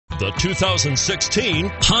The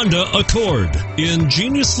 2016 Honda Accord.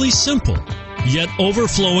 Ingeniously simple, yet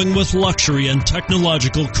overflowing with luxury and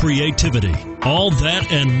technological creativity. All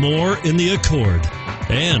that and more in the Accord.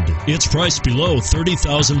 And it's priced below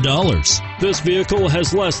 $30,000. This vehicle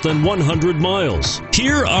has less than 100 miles.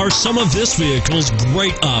 Here are some of this vehicle's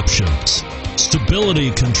great options: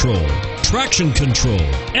 stability control, traction control,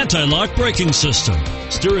 anti-lock braking system,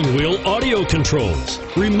 steering wheel audio controls,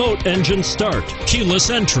 remote engine start, keyless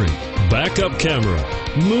entry, backup camera,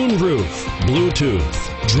 moonroof,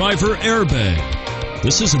 Bluetooth, driver airbag.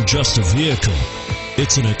 This isn't just a vehicle,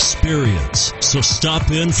 it's an experience. So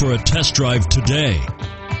stop in for a test drive today.